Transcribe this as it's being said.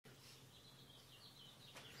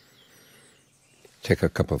Take a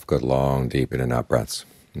couple of good long, deep in and out breaths.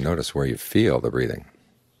 Notice where you feel the breathing.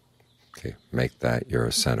 Okay, make that your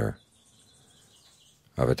center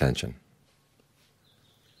of attention.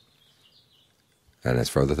 And as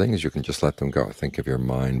for other things, you can just let them go. Think of your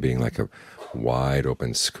mind being like a wide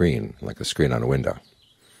open screen, like a screen on a window.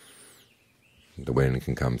 The wind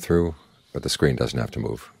can come through, but the screen doesn't have to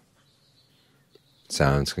move.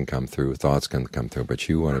 Sounds can come through, thoughts can come through, but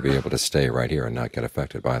you want to be able to stay right here and not get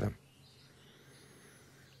affected by them.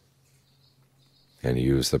 And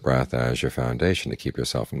use the breath as your foundation to keep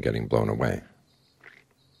yourself from getting blown away.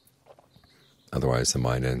 Otherwise the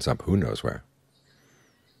mind ends up who knows where.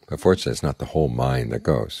 But fortunately it's not the whole mind that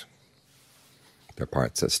goes. There are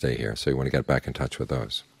parts that stay here, so you want to get back in touch with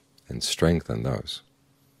those and strengthen those.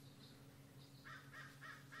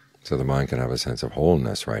 So the mind can have a sense of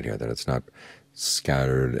wholeness right here, that it's not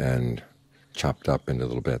scattered and chopped up into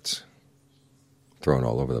little bits, thrown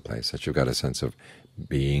all over the place, that you've got a sense of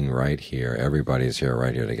being right here, everybody's here,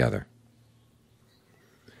 right here together.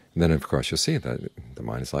 And then of course you'll see that the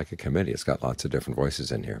mind is like a committee. It's got lots of different voices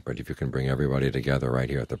in here, but if you can bring everybody together right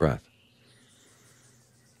here at the breath,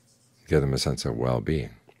 give them a sense of well-being,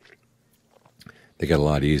 they get a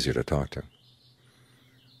lot easier to talk to.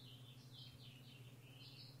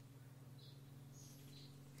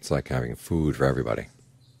 It's like having food for everybody.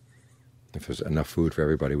 If there's enough food for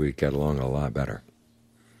everybody, we'd get along a lot better.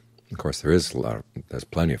 Of course, there's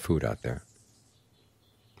plenty of food out there.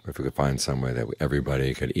 If we could find some way that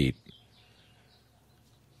everybody could eat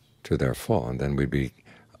to their full, and then we'd be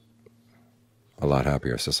a lot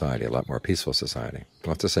happier society, a lot more peaceful society.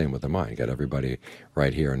 Well, it's the same with the mind. Get everybody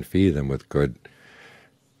right here and feed them with good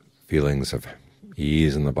feelings of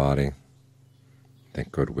ease in the body.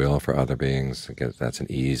 Think goodwill for other beings. Again, that's an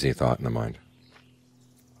easy thought in the mind.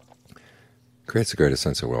 Creates a greater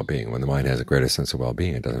sense of well-being. When the mind has a greater sense of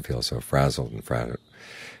well-being, it doesn't feel so frazzled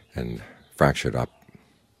and fractured up.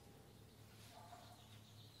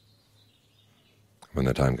 When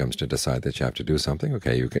the time comes to decide that you have to do something,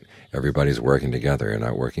 okay, everybody's working together. You're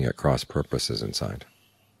not working at cross purposes inside.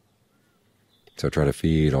 So try to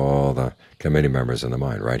feed all the committee members in the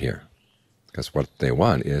mind right here, because what they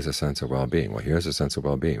want is a sense of well-being. Well, here's a sense of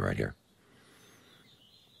well-being right here.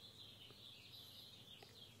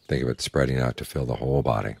 Think of it spreading out to fill the whole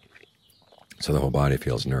body, so the whole body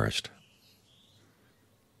feels nourished.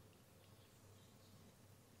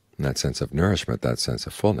 And that sense of nourishment, that sense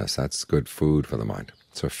of fullness, that's good food for the mind.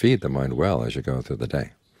 So feed the mind well as you go through the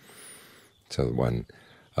day. So when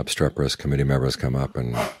obstreperous committee members come up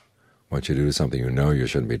and want you to do something you know you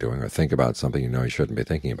shouldn't be doing, or think about something you know you shouldn't be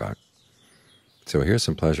thinking about, so here's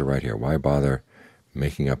some pleasure right here. Why bother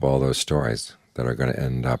making up all those stories that are going to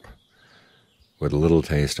end up with a little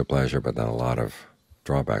taste of pleasure, but then a lot of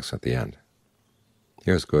drawbacks at the end?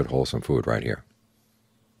 Here's good, wholesome food right here.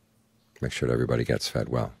 Make sure that everybody gets fed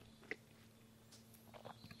well.